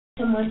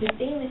someone to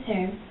stay with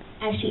her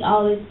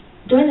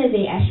during the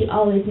day as she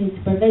always needs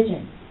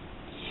supervision.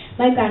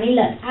 My granny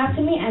looked after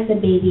me as a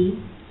baby,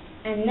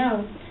 and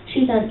now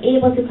she's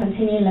unable to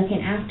continue looking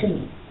after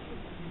me.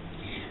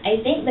 I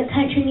think the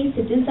country needs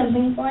to do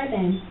something for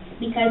them,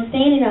 because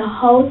staying in a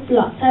house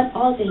locked up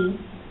all day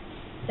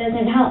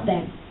doesn't help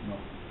them.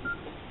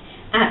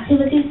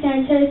 Activity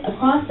centers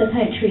across the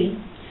country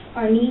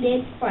are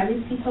needed for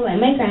these people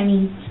like my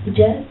granny,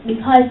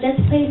 because just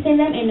placing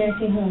them in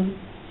nursing homes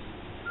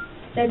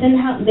doesn't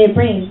help their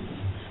brains.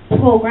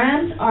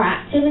 Programs or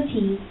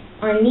activities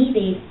are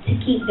needed to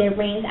keep their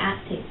brains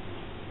active.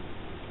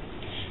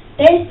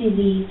 This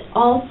disease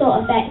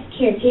also affects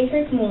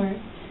caretakers more,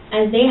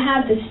 as they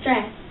have the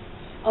stress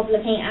of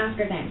looking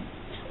after them,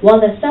 while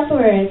the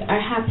sufferers are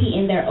happy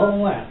in their own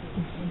world.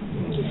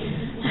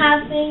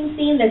 Having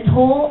seen the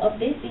toll of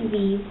this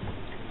disease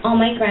on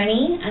my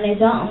granny and as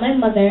well on my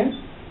mother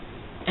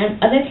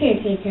and other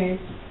caretakers,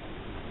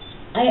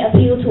 I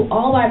appeal to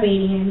all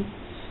Barbadians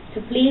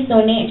to please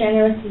donate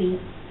generously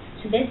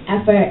to this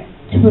effort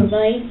to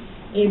provide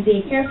a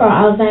daycare for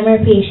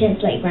Alzheimer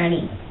patients like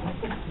Granny.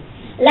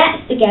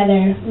 Let's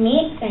together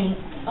make thanks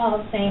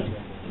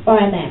for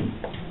them.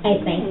 I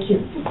thank you.